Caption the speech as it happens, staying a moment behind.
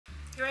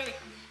You ready?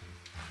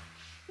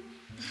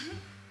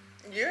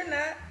 You're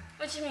not.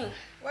 What you mean?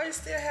 Why you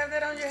still have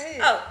that on your head?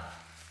 Oh.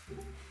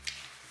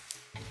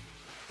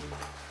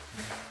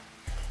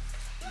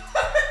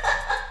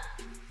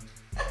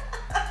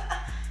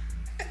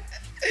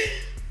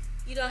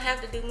 You don't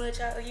have to do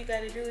much. All you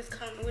gotta do is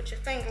come with your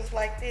fingers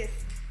like this.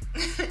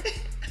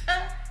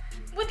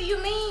 What do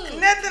you mean?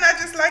 Nothing. I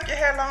just like your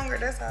hair longer.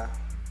 That's all.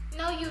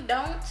 No, you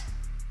don't.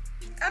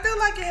 I do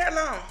like your hair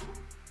long.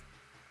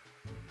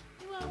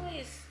 You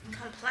always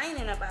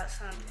complaining about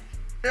something.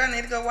 Do I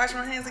need to go wash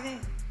my hands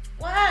again?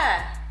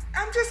 Why?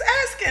 I'm just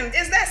asking.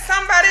 Is that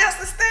somebody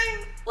else's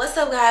thing? What's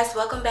up, guys?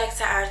 Welcome back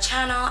to our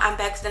channel. I'm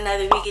back with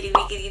another biggity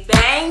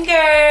banger.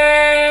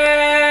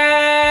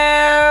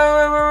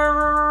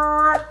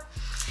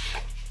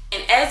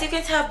 And as you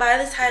can tell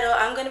by the title,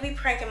 I'm gonna be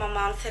pranking my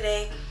mom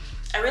today.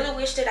 I really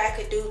wish that I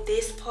could do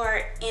this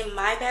part in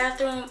my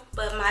bathroom,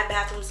 but my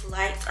bathroom's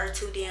lights are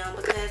too dim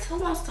because who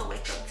wants to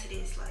wake up to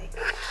this light?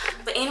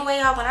 But anyway,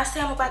 y'all, when I say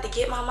I'm about to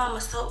get my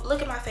mama soap,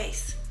 look at my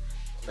face.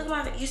 Look at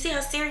my face. You see how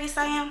serious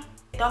I am?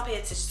 Don't pay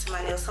attention to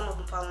my nails. Some of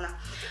them falling out.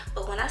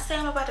 But when I say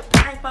I'm about to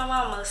prank my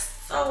mama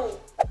so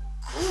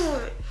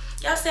good.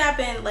 Y'all say I've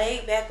been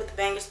laid back with the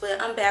bangers,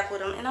 but I'm back with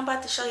them. And I'm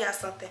about to show y'all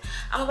something.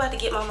 I'm about to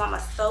get my mama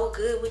so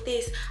good with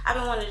this. I've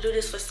been wanting to do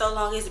this for so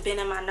long. It's been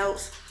in my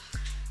notes.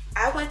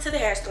 I went to the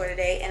hair store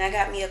today and I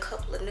got me a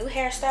couple of new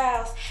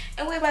hairstyles.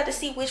 And we're about to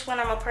see which one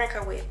I'm going to prank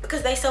her with.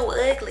 Because they so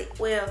ugly.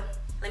 Well,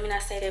 let me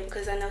not say that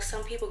because I know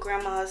some people,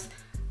 grandmas,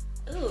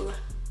 ooh.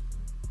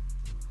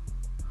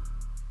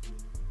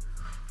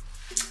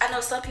 I know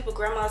some people,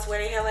 grandmas, wear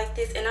their hair like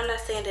this, and I'm not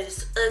saying that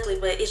it's ugly,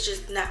 but it's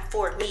just not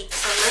for me.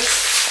 So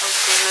let's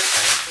open up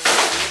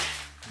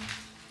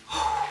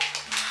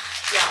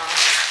y'all.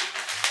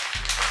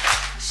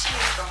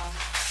 She's gone.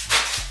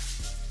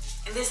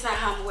 And this is not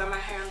how I'm gonna wear my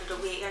hair under the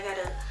wig.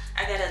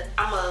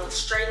 I'm gonna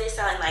straighten this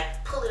out and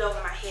like pull it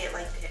over my head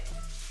like that.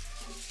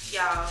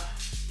 Y'all.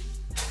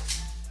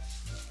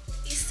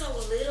 It's so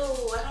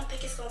little. I don't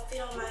think it's gonna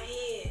fit on my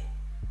head.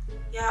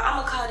 Y'all, I'm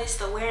gonna call this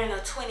the wearing a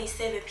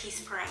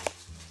 27-piece prank.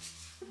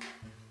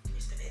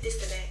 This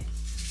the bag.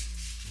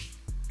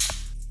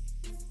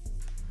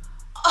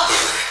 Oh.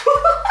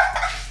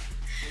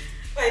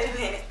 Wait a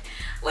minute.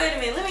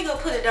 Let me go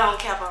put a dome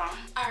cap on.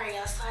 Alright,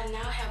 y'all, so I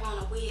now have on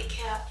a wig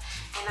cap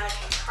and I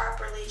can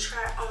properly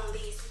try on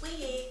these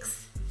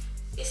wigs.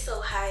 It's so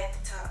high at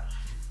the top.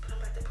 But I'm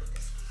about to put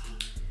this one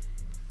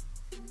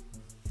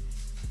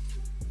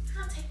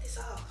on. I'll take this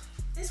off.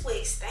 This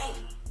wig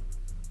stinks.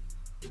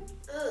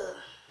 Ugh.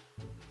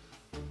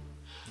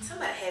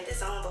 Somebody had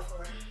this on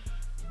before.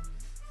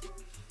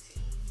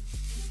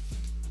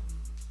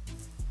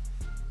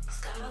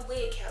 Got my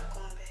wig cap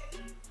going back.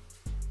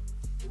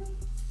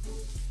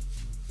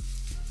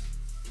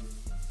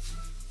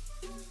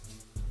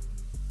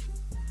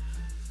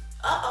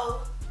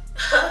 Uh-oh.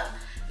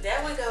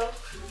 There we go.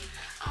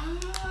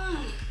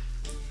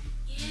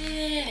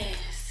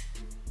 Yes.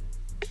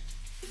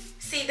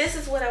 See, this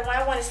is what I want.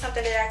 I wanted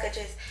something that I could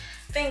just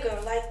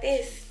finger like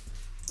this.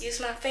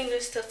 Use my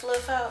fingers to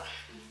fluff out.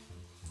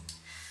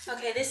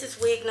 Okay, this is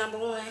wig number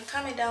 1.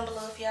 Comment down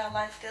below if y'all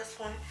like this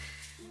one.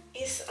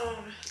 It's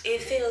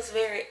it feels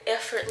very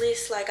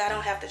effortless, like I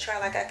don't have to try,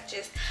 like I could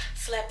just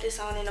slap this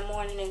on in the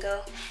morning and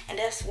go, and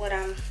that's what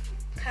I'm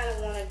kind of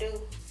want to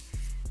do.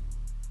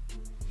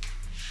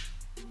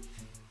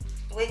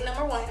 Wig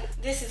number 1.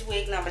 This is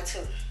wig number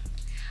 2.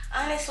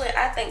 Honestly,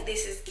 I think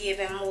this is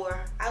giving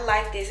more. I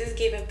like this. It's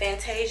giving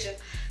Fantasia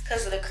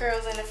because of the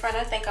curls in the front.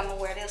 I think I'm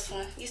gonna wear this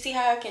one. You see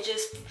how I can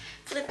just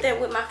flip that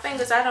with my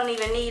fingers? I don't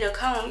even need a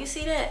comb. You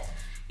see that?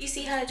 You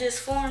see how it just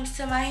forms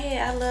to my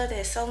head? I love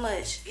that so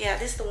much. Yeah,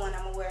 this is the one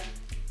I'm gonna wear.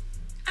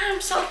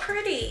 I'm so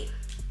pretty.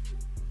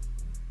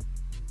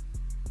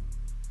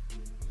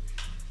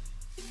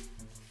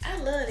 I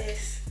love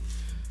this.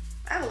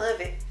 I love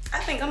it. I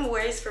think I'm gonna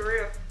wear this for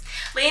real.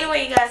 But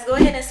anyway, you guys, go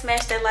ahead and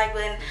smash that like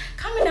button.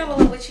 Comment down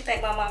below what you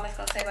think my mom is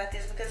gonna say about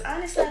this, because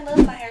honestly, I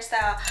love my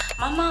hairstyle.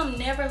 My mom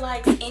never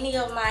likes any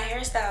of my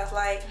hairstyles.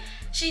 Like,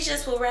 she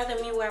just would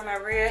rather me wear my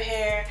real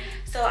hair.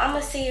 So I'm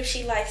gonna see if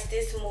she likes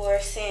this more,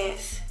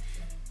 since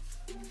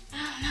I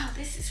don't know,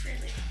 this is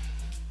really,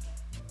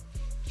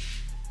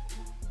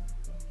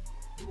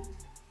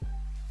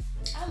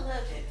 I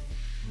love it.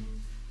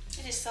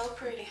 It is so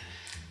pretty.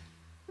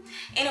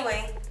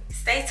 Anyway,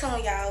 stay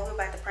tuned, y'all. We're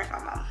about to prank my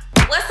mama.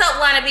 What's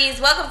up, wannabes?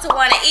 Welcome to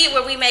Wanna Eat,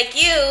 where we make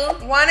you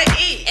wanna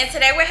eat. And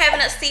today we're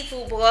having a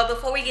seafood boil.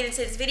 Before we get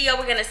into this video,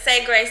 we're gonna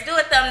say grace, do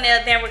a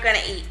thumbnail, then we're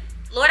gonna eat.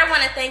 Lord, I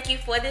want to thank you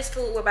for this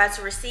food we're about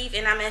to receive,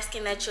 and I'm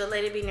asking that you'll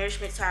let it be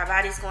nourishment to our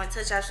bodies. Go and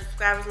touch our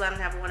subscribers. Let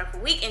them have a wonderful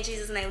week. In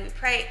Jesus' name we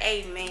pray.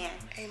 Amen.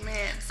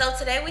 Amen. So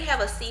today we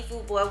have a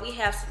seafood boil. We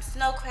have some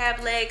snow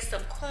crab legs,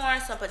 some corn,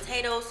 some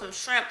potatoes, some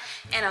shrimp,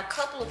 and a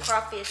couple of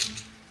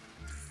crawfish.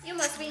 You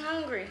must be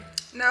hungry.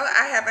 No,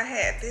 I haven't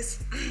had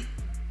this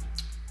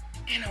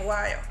in a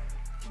while.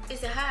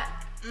 Is it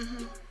hot?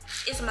 Mm-hmm.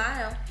 It's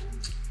mild.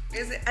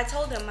 Is it? I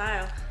told them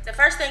mild. The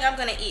first thing I'm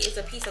gonna eat is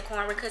a piece of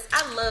corn because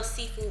I love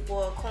seafood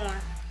boiled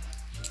corn.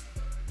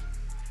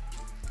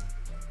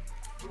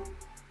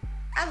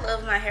 I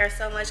love my hair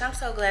so much. I'm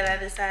so glad I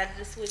decided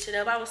to switch it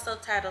up. I was so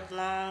tired of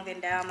long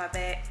and down my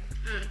back.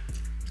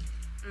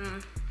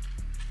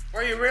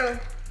 Were you really?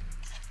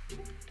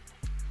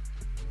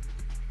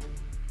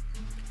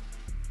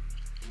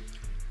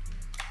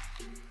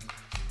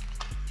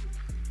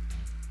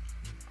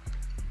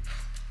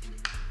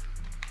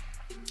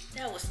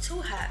 That was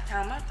too hot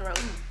down my throat.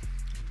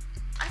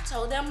 I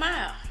told them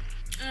mild.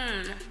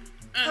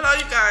 Hello,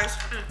 you guys.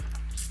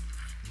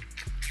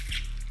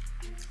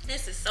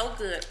 This is so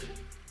good.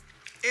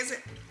 Is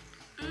it?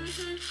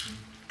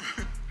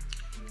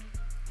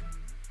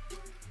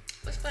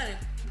 What's funny?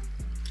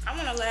 I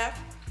want to laugh.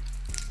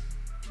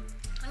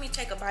 Let me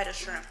take a bite of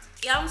shrimp.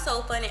 Yeah, I'm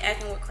so funny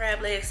acting with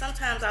crab legs.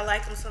 Sometimes I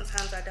like them,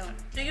 sometimes I don't.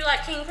 Do you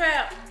like king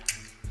crab?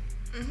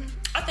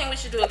 I think we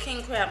should do a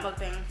king crab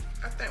mukbang.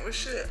 I think we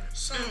should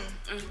soon.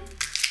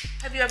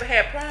 Have you ever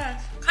had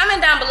prawns?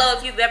 Comment down below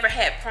if you've ever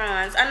had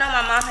prawns. I know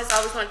my mom has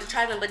always wanted to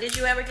try them, but did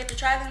you ever get to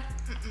try them?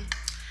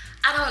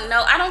 I don't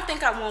know. I don't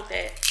think I want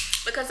that.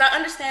 Because I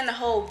understand the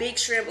whole big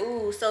shrimp,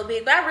 ooh, so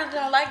big. But I really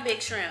don't like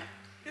big shrimp.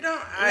 You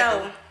don't?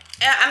 No.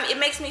 I mean, it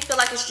makes me feel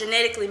like it's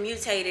genetically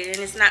mutated and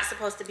it's not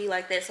supposed to be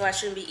like that, so I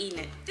shouldn't be eating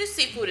it. This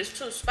seafood is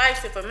too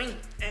spicy for me.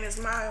 And it's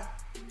mild.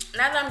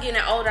 Now that I'm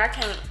getting older, I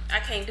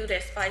can't do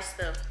that spice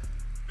stuff.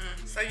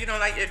 So you don't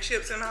like your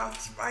chips and all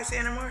spicy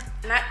anymore?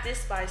 Not this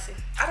spicy.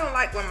 I don't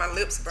like when my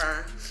lips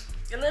burn.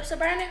 Your lips are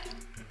burning?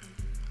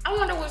 I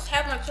wonder what's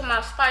happening to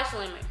my spice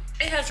limit.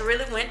 It has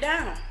really went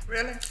down.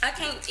 Really? I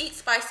can't eat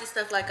spicy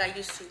stuff like I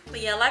used to.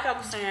 But yeah, like I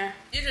was saying,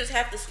 you just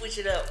have to switch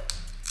it up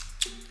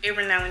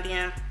every now and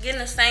then. Getting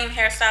the same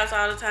hairstyles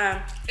all the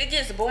time, it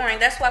gets boring.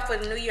 That's why for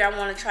the new year, I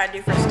want to try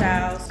different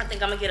styles. I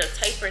think I'm going to get a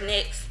taper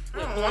next. I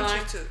don't want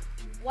you to.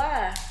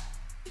 Why?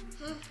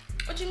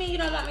 What you mean you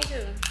don't want me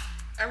to?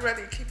 I'd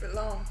rather keep it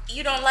long.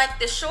 You don't like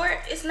the short?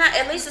 It's not,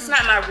 at least it's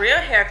not my real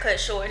haircut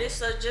short. It's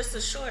just a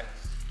short,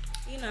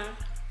 you know.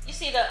 You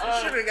see the,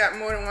 you should have got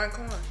more than one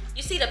corn.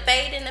 You see the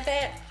fade in the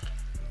back?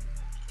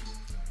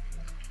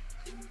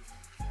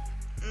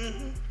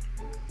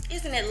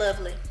 Isn't it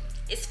lovely?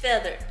 It's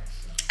feathered.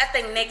 I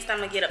think next I'm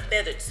gonna get a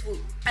feathered swoop.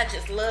 I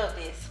just love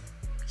this.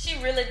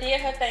 She really did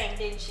her thing,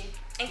 didn't she?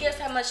 And guess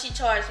how much she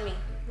charged me?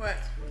 What?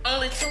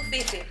 Only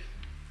 $2.50.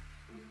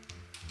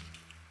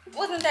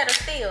 Wasn't that a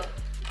steal?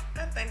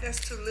 I think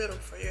that's too little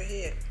for your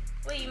head.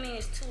 What do you mean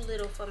it's too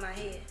little for my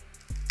head?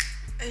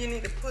 And you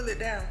need to pull it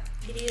down.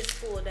 It is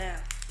pulled down.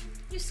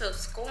 You're so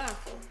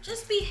scornful.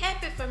 Just be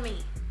happy for me.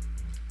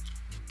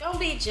 Don't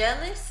be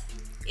jealous.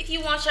 If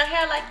you want your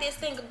hair like this,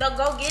 then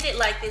go get it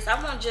like this.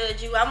 I won't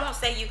judge you. I won't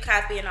say you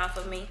copying off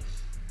of me.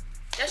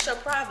 That's your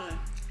problem.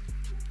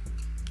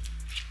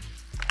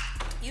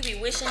 You be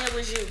wishing it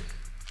was you.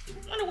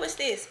 Wonder what's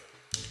this?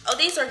 Oh,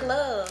 these are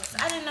gloves.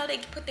 I didn't know they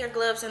put their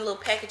gloves in little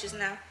packages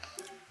now.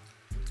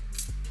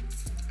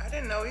 I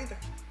didn't know either.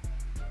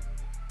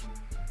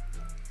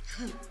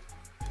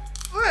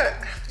 What?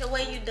 The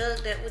way you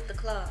dug that with the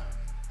claw.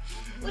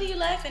 What are you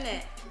laughing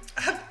at?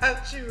 I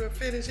thought you were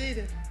finished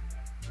eating.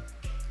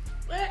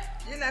 What?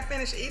 You're not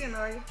finished eating,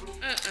 are you?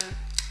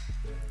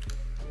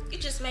 You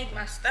just make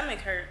my stomach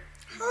hurt.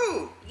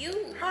 Who?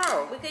 You.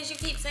 How? Because you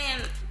keep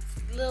saying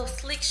little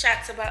slick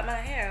shots about my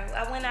hair.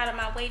 I went out of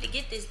my way to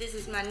get this. This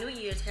is my New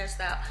Year's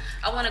hairstyle.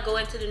 I want to go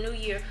into the new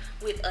year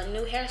with a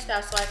new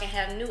hairstyle so I can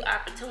have new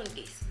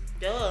opportunities.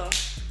 Duh.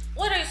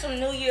 What are some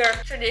New Year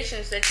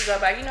traditions that you go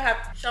by? You know how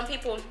some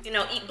people, you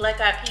know, eat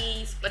black-eyed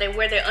peas, but they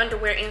wear their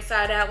underwear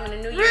inside out when the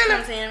New Year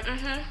comes in?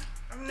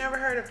 I've never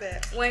heard of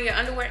that. Wearing your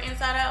underwear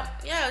inside out?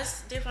 Yeah,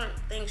 it's different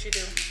things you do.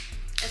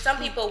 And some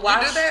people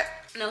wash. You do that?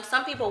 No,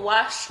 some people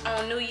wash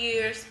on New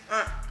Year's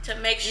to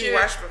make sure. You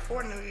wash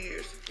before New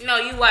Year's. No,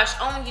 you wash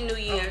on your New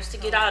Year's to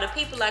get all the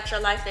people out your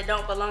life that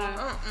don't belong.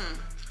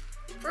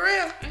 For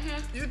real?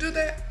 You do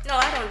that? No,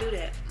 I don't do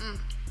that.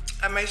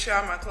 I make sure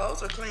all my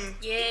clothes are clean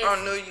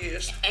on New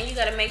Year's. And you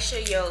gotta make sure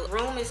your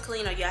room is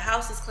clean or your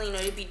house is clean or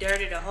it'll be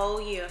dirty the whole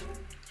year.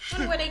 I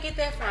wonder where they get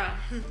that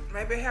from.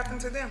 Maybe it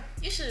happened to them.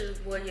 You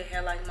should wear your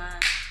hair like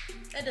mine.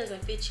 That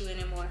doesn't fit you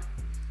anymore.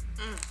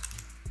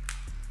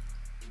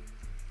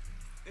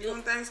 You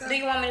don't think so? Do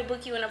you want me to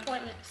book you an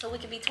appointment so we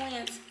can be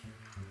twins?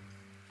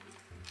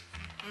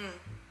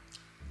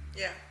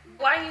 Yeah.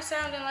 Why are you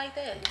sounding like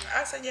that?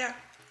 I said yeah.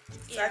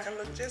 So I can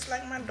look just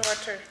like my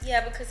daughter.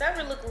 Yeah, because I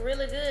look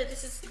really good.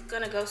 This is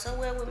gonna go so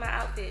well with my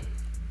outfit.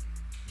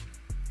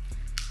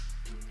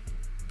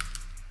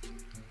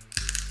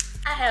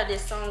 I have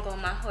this song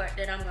on my heart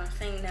that I'm gonna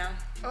sing now.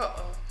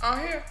 On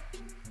here?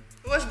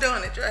 What's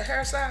doing it? Your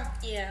hairstyle?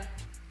 Yeah.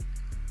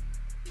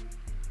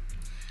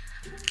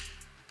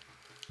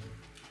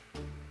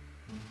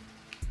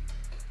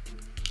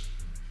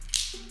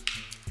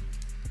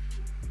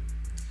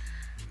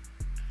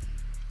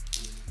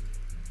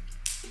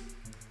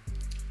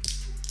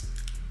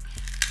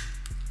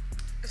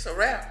 It's a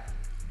rap.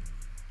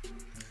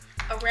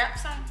 A rap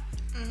song?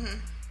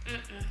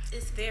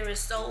 It's very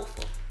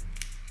soulful.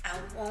 I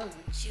want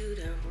you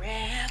to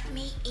wrap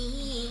me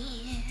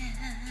in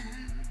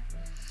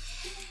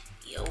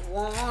your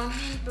warm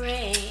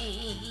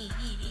embrace.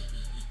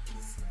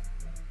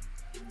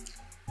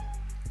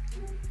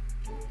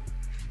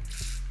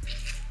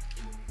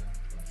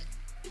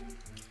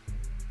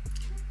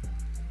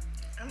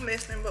 I'm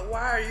listening, but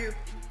why are you?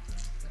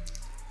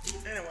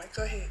 Anyway,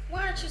 go ahead.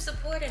 Why aren't you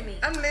supporting me?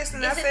 I'm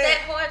listening. Is it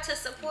that hard to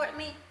support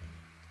me?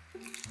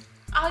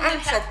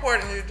 I'm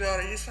supporting you,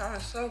 daughter. You sound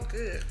so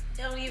good.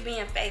 Don't you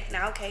being fake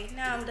now? Okay,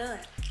 now I'm done.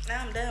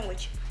 Now I'm done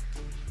with you.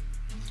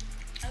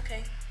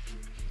 Okay.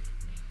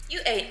 You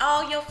ate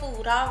all your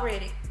food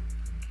already.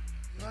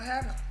 No, I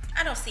haven't.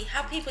 I don't see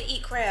how people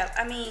eat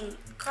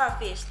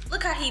crawfish.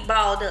 Look how he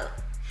balled up.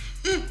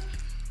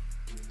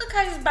 Look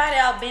how his body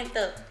all bent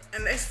up.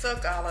 And they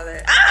suck all of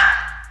that.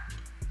 Ah!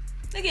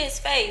 Look at his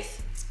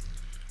face.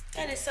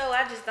 That is so,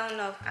 I just don't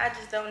know. I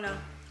just don't know.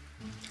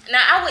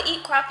 Now, I would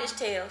eat crawfish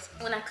tails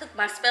when I cook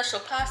my special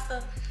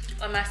pasta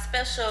or my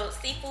special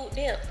seafood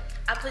dip.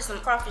 I put some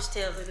crawfish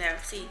tails in there,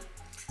 see,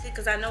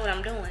 because I know what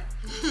I'm doing.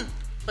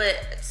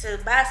 But to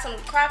buy some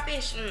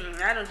crawfish,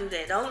 I don't do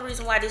that. The only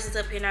reason why this is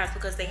up here now is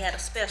because they had a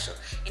special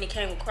and it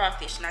came with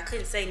crawfish and I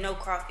couldn't say no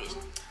crawfish.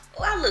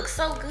 Oh, I look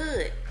so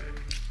good.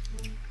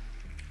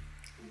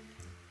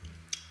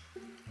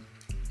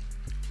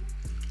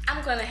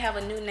 I'm gonna have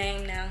a new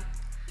name now.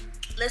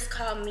 Let's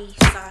call me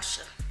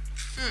Sasha.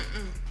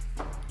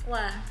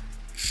 Why?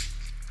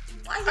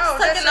 Why you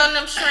sucking on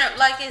them shrimp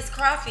like it's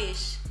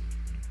crawfish?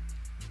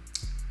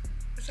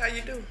 That's how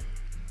you do.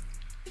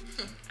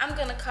 I'm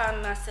gonna call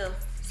myself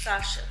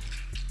Sasha.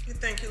 You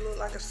think you look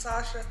like a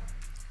Sasha?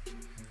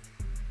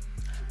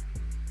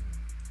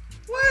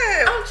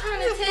 What? I'm trying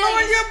to tell you. You're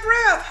blowing your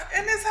breath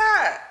and it's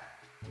hot.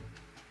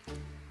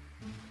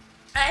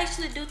 I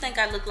actually do think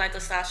I look like a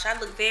Sasha. I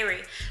look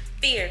very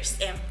fierce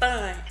and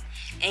fun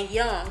and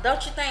young.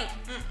 Don't you think?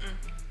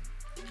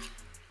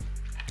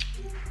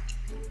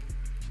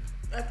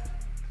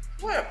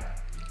 What?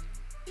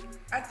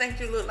 I think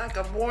you look like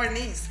a born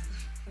niece.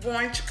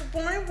 Born chicka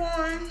born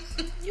born.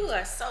 You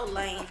are so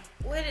lame.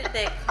 Where did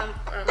that come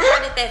from?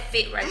 Where did that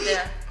fit right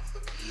there?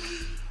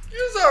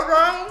 You're so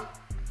wrong.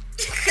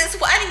 Cause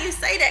why do you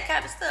say that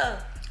kind of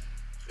stuff?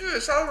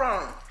 You're so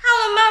wrong.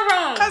 How am I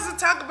wrong? Cause to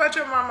talk about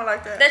your mama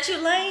like that. That you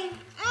lame?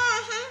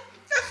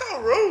 That's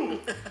so rude.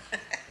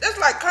 That's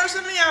like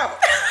cursing me out.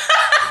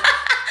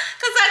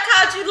 Cause I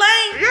called you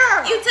lame?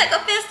 Yeah. You take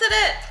offense to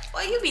that?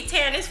 Well, you be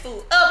tearing this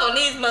food up on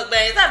these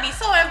mukbangs. I be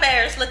so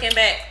embarrassed looking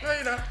back. No,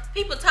 you don't.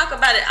 People talk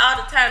about it all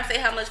the time, say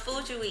how much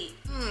food you eat.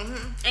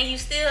 And you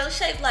still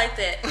shaped like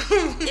that.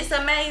 It's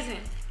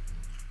amazing.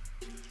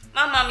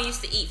 My mama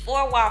used to eat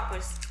 4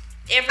 Whoppers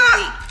every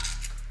week.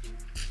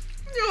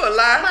 You a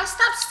lie. Mama,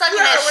 stop sucking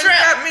that shrimp.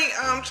 You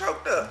got me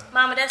choked up.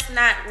 Mama, that's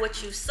not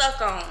what you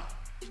suck on.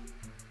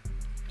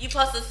 You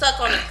supposed to suck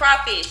on the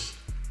crawfish.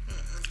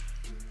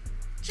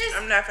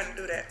 I'm not gonna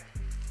do that.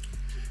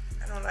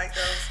 I don't like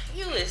those.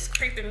 You is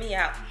creeping me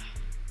out.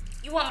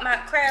 You want my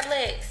crab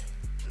legs?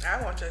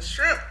 I want your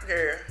shrimp,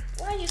 girl.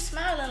 Why are you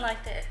smiling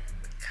like that?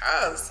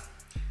 Cause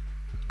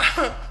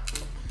I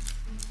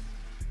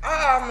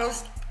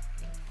almost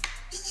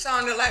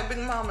sounded like Big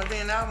Mama,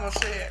 then I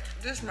almost said,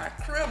 this my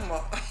crib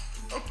mother.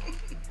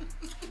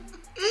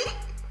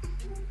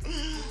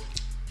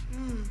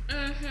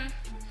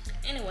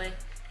 Anyway.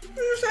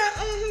 You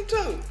said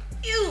too.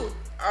 You.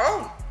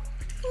 Oh.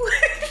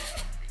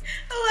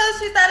 Who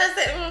else you thought I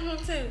said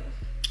too?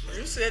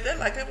 You said that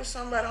like it was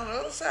somebody on the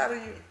other side of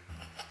you.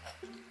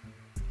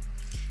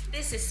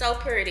 This is so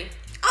pretty.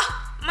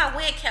 Oh, my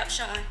wig kept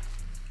showing.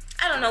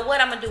 I don't know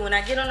what I'm gonna do when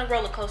I get on the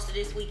roller coaster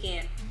this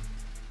weekend.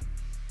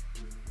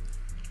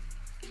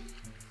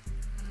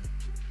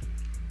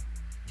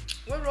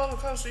 What roller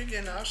coaster you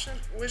getting on?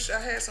 I wish I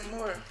had some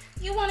more.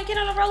 You want to get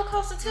on a roller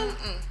coaster too?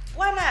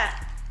 Why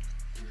not?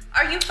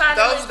 Are you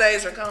finally? Those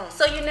days are gone.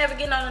 So you never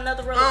getting on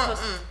another roller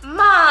coaster? Mom,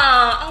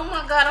 oh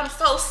my God, I'm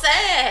so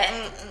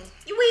sad.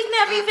 We've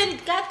never even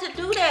got to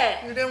do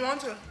that. You didn't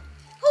want to.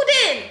 Who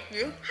didn't?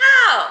 You.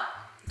 How?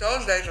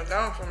 Those days are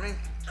gone for me.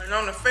 And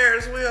on the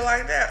Ferris wheel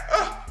like that.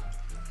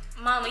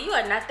 Mama, you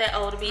are not that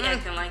old to be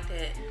acting like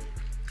that.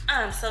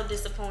 I'm so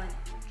disappointed.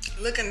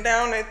 Looking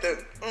down at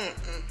the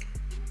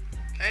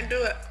can't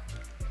do it.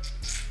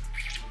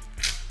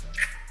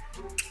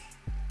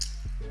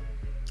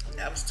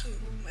 That was too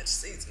much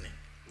seasoning.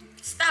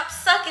 Stop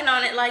sucking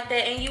on it like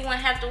that and you won't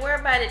have to worry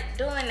about it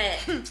doing that.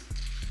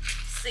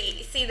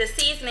 See, the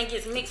seasoning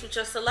gets mixed with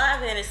your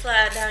saliva and it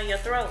slides down your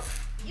throat.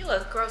 You are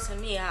grossing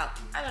me out.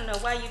 I don't know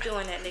why you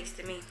doing that next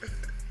to me.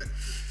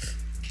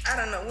 I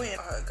don't know when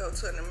I'll go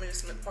to an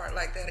amusement park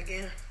like that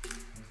again.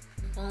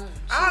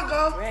 I'll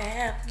go.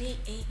 Wrap me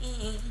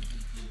in.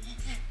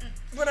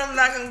 But I'm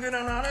not gonna get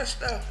on all that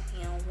stuff.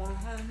 Your warm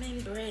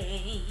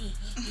embrace.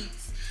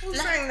 Who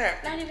sang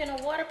that? Not even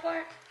a water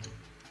park?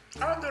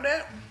 I'll do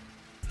that.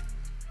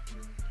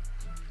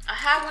 A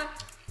high one?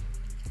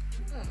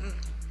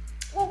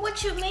 Well,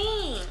 what you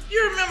mean?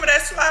 You remember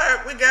that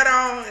slide we got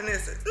on and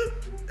it's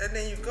and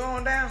then you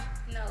going down?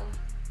 No.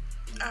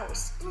 I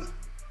was.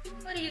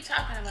 What are you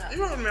talking about?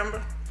 You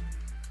remember?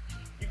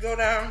 You go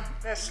down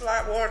that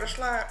slide, water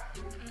slide,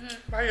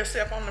 by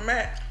yourself on the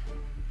mat.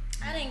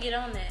 I didn't get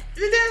on that.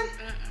 You didn't?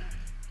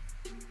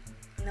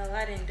 No,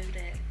 I didn't do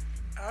that.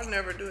 I'll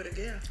never do it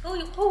again.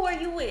 Who were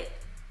you with?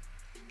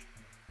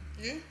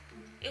 You?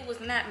 It was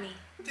not me.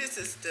 This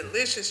is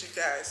delicious, you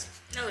guys.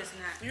 No, it's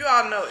not. You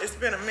all know it's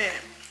been a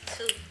minute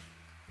Too.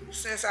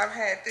 since I've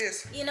had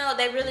this. You know,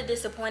 they really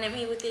disappointed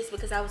me with this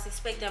because I was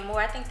expecting more.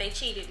 I think they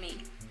cheated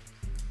me.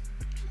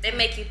 They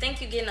make you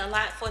think you're getting a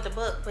lot for the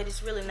buck, but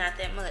it's really not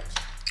that much.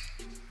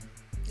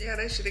 Yeah,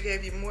 they should have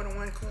gave you more than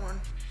one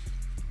corn.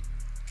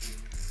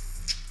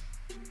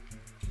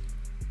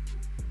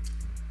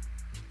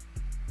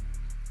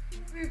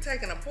 Are you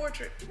taking a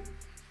portrait?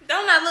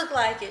 Don't I look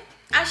like it?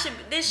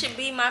 This should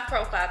be my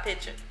profile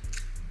picture.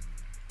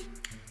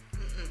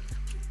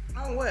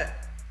 On what?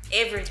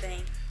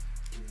 Everything.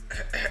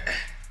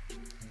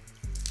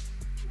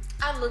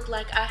 I look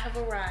like I have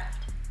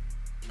arrived.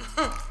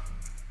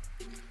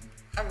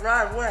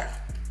 Arrived where?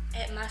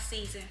 At my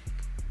season.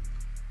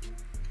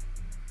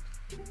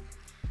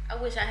 I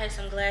wish I had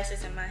some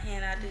glasses in my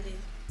hand. I'd do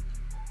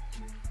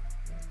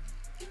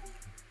this.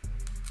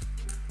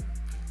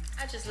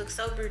 I just look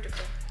so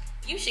beautiful.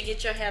 You should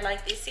get your hair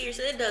like this.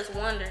 Seriously, it does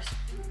wonders.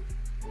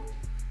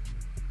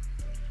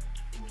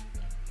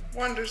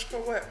 Wonders for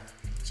what?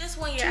 Just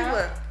when you're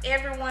out,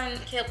 everyone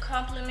kept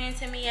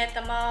complimenting me at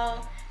the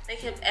mall. They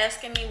kept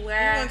asking me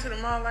where. You went to the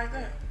mall like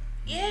that?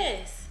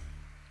 Yes.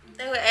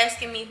 They were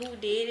asking me who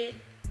did it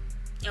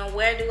and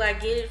where do I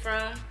get it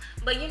from.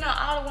 But you know,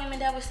 all the women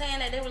that were saying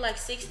that, they were like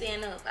 60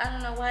 and up. I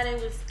don't know why they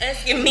was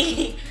asking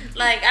me.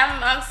 Like,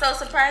 I'm so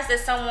surprised that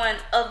someone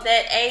of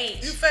that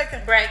age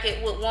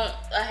bracket would want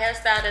a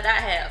hairstyle that I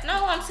have.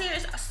 No, I'm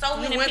serious. So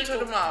many people. You went to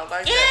the mall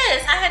like that?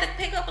 Yes, I had to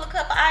pick up a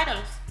couple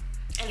items.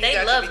 And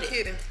they loved it.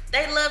 Kidding.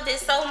 They loved it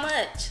so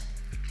much.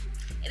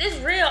 This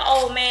real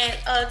old man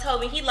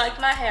told me he liked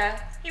my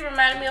hair. He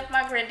reminded me of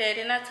my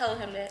granddaddy, and I told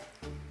him that.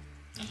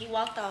 And he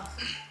walked off.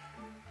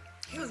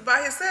 He was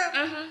by himself?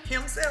 Mm-hmm.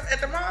 Himself at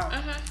the mall?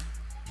 Mm-hmm.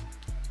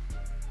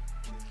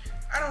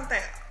 I don't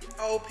think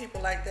old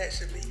people like that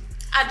should be.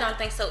 I don't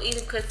think so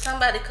either, because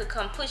somebody could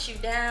come push you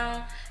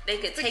down. They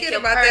could take your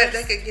about purse.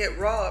 that. They could get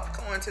robbed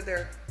going to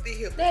their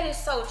vehicle. That is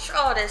so true.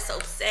 Oh, that's so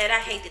sad. I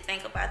hate to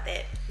think about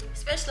that.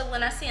 Especially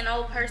when I see an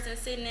old person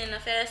sitting in a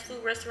fast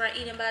food restaurant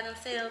eating by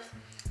themselves.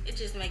 It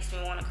just makes me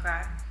want to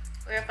cry.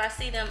 Or if I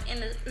see them in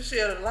the... You see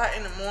it a lot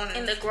in the morning.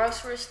 In the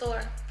grocery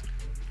store.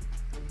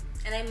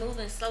 And they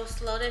moving so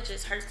slow, that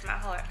just hurts my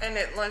heart. And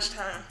at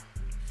lunchtime.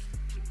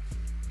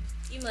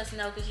 You must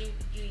know, because you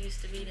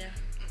used to be there.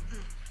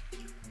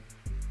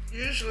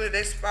 Usually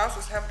their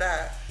spouses have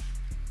died.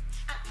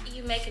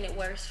 You making it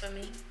worse for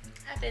me.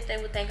 I bet they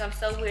would think I'm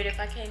so weird if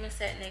I came and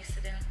sat next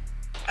to them.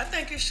 I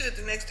think you should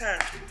the next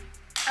time.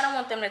 I don't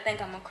want them to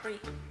think I'm a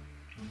creep.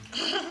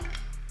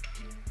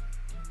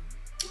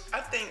 I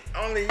think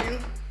only you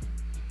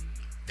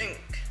think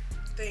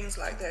things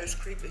like that is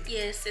creepy.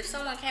 Yes, if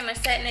someone came and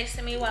sat next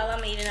to me while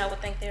I'm eating, I would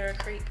think they're a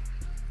creep.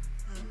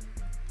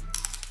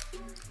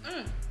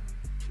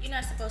 You're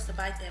not supposed to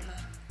bite that, Mom.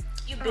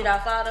 You bit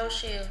off all those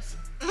shells.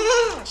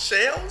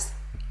 Shells?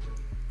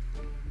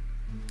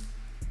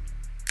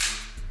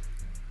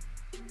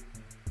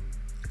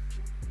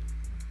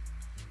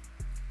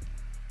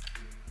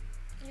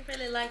 You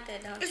really like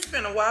that, don't you? It's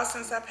been a while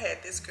since I've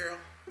had this, girl.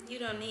 You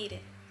don't need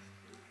it.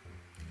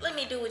 Let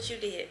me do what you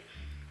did.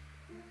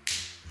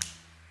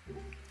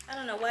 I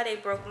don't know why they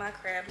broke my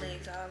crab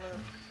legs all up.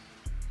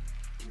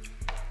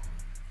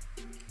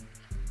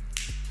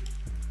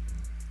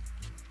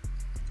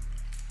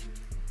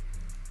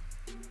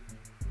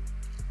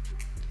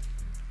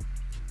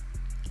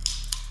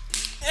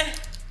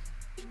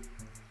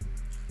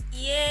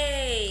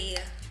 Yay!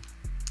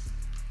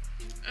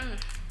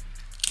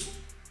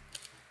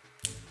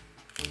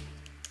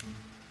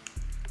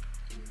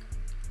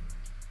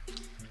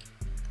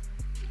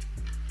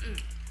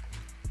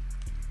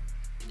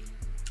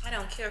 I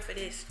don't care for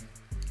this.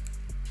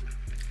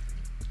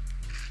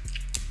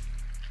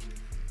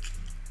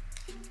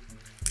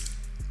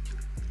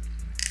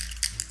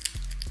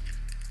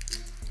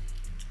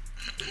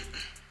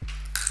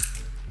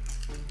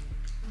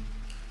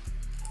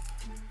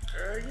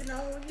 Girl, you know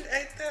who you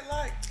ate that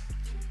like?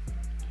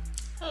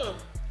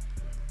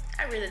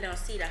 I really don't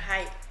see the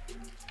hype.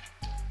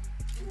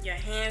 Your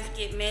hands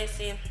get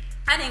messy.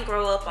 I didn't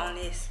grow up on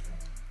this.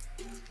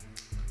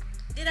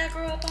 Did I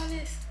grow up on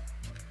this?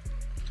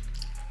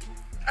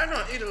 I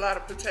don't eat a lot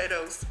of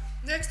potatoes.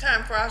 Next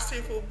time for our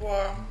seafood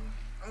boil,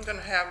 I'm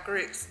gonna have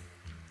grits.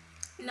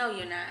 No,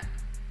 you're not.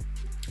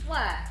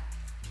 Why?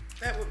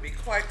 That would be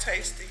quite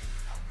tasty.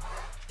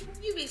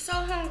 You be so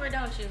hungry,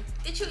 don't you?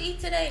 Did you eat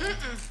today?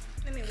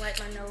 Let me wipe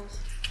my nose.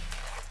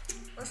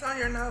 What's on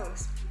your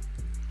nose?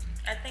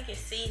 I think it's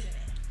seasoning.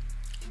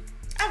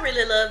 I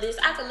really love this.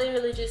 I could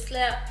literally just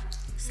slap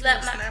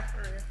my... Snap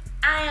for real.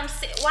 I am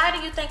sick. Why do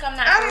you think I'm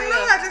not I for don't real?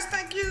 know. I just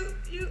think you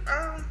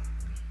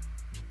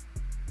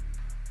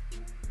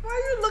why are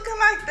you looking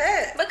like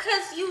that?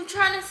 Because you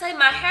trying to say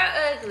my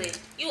hair ugly.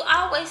 You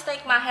always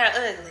think my hair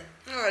ugly.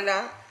 No, I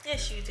don't.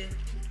 Yes, you do.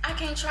 I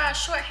can try a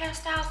short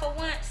hairstyle for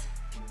once.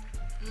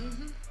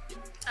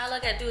 All I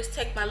gotta do is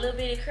take my little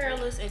bitty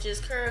curlers and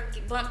just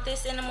bump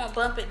this in the morning,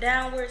 bump it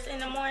downwards in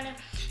the morning,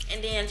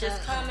 and then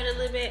just comb it a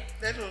little bit.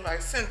 That looks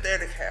like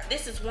synthetic hair.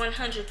 This is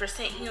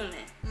 100%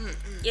 human.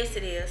 Yes,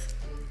 it is.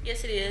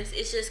 Yes, it is.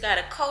 It's just got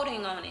a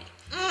coating on it.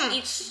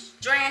 Each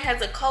strand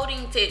has a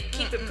coating to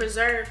keep it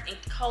preserved and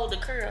hold the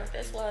curl.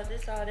 That's all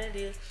that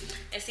is.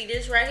 And see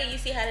this right here, you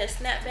see how that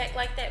snap back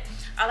like that?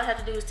 All I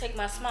have to do is take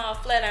my small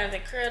flat irons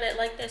and curl that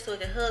like that so it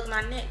can hug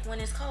my neck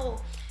when it's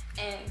cold.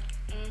 And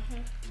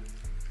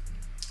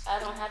I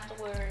don't have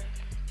to worry.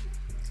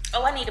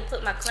 Oh, I need to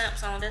put my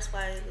clamps on. That's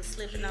why it was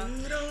slipping off.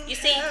 You don't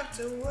have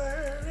to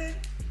worry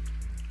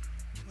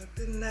what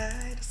the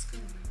night is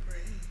gonna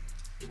bring.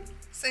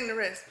 Sing the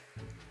rest.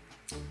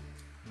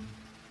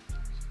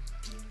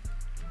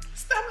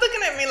 Stop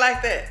looking at me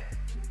like that.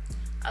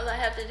 All I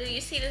have to do, you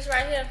see this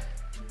right here?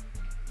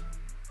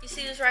 You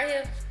see this right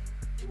here?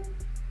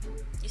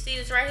 You see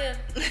this right here?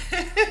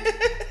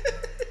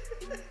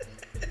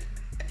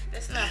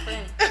 That's not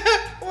funny.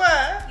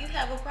 Why? You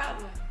have a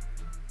problem.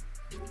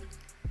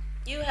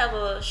 You have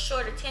a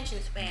short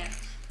attention span.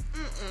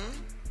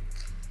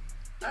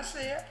 I see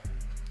it.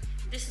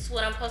 This is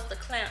what I'm supposed to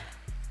clamp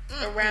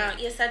around.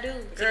 Yes, I do.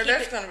 Girl,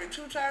 that's gonna be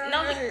too tight on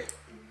your head.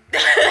 I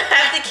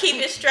have to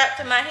keep it strapped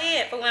to my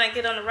head for when I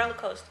get on the roller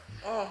coaster.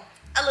 Oh.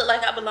 I look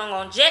like I belong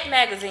on Jet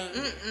magazine.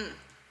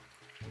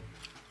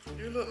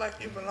 You look like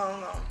you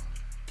belong on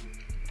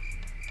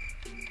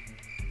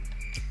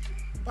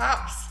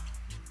Bops.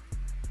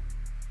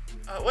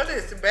 What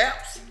is it,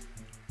 Baps?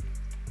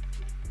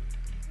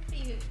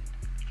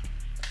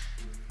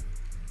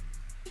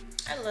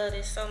 I love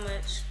this so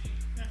much.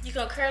 You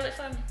gonna curl it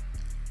for me?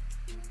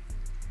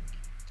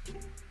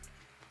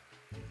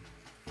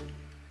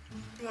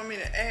 You want me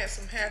to add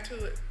some hair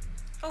to it?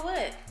 For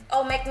what?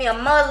 Oh, make me a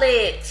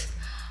mullet.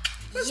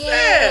 What's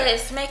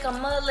yes, that? make a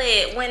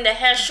mullet when the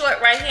hair's short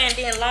right here and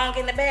then long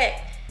in the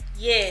back.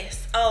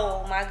 Yes.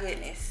 Oh my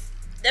goodness.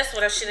 That's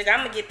what I should have got.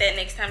 I'm gonna get that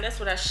next time. That's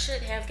what I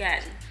should have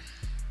gotten.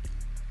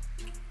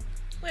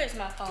 Where's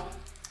my phone?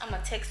 I'm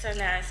gonna text her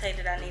now and say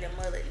that I need a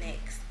mullet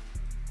next.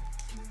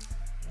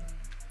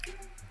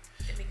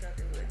 Let me go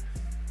do it.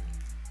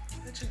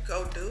 Let you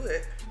go do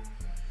it.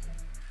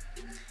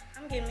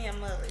 I'm getting me a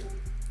mullet.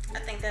 I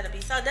think that'll be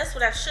so. That's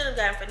what I should have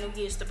gotten for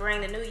New Year's to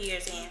bring the New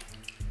Year's in.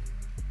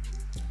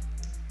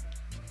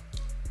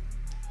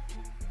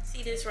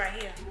 See this right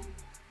here?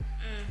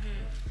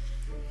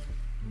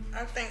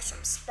 I think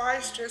some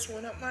spice just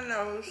went up my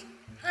nose.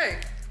 Hey,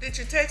 did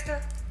you text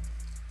her?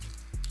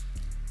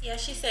 Yeah,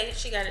 she said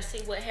she got to see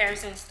what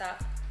hair's in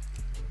stock.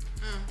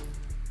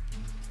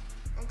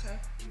 Okay.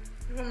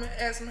 You want me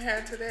to add some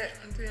hair to that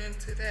and then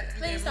to that?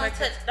 Please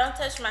don't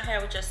touch my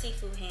hair with your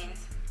seafood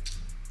hands.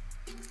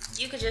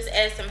 You could just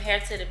add some hair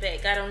to the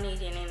back. I don't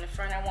need it in the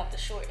front. I want the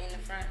short in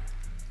the front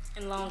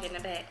and long in the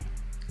back.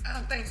 I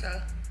don't think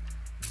so.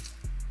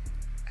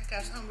 I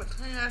got something but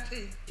clean our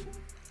teeth.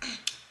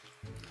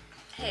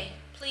 Hey,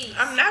 please.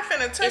 I'm not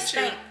finna touch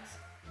you.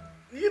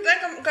 You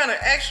think I'm gonna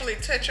actually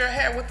touch your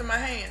hair with my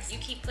hands? You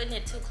keep putting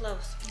it too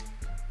close.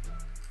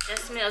 That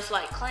smells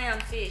like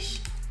clownfish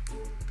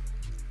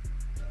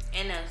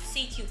and a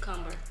sea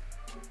cucumber.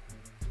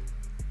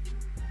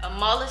 A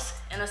mollusk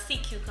and a sea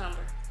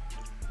cucumber.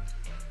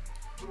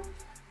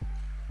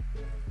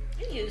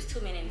 You use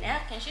too many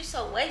napkins. You're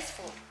so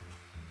wasteful.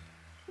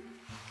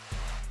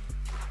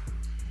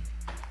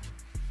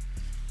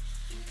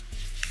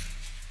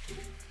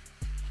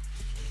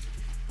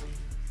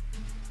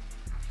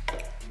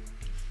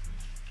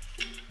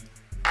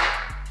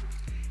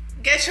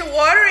 Get your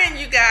water in,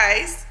 you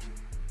guys.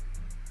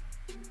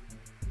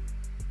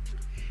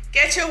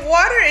 Get your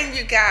water in,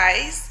 you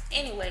guys.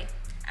 Anyway,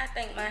 I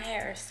think my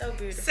hair is so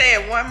beautiful. Say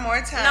it one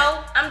more time.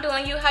 No, I'm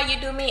doing you how you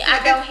do me.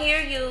 I don't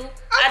hear you. Okay.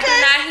 I do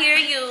not hear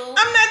you.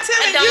 I'm not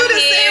telling you to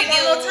say it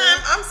one more time.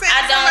 I'm saying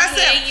it for myself.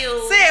 Hear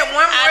you. Say it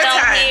one more time. I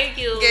don't hear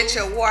you. Get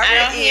your water in. I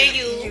don't hear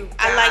you. You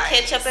I like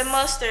ketchup and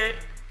mustard.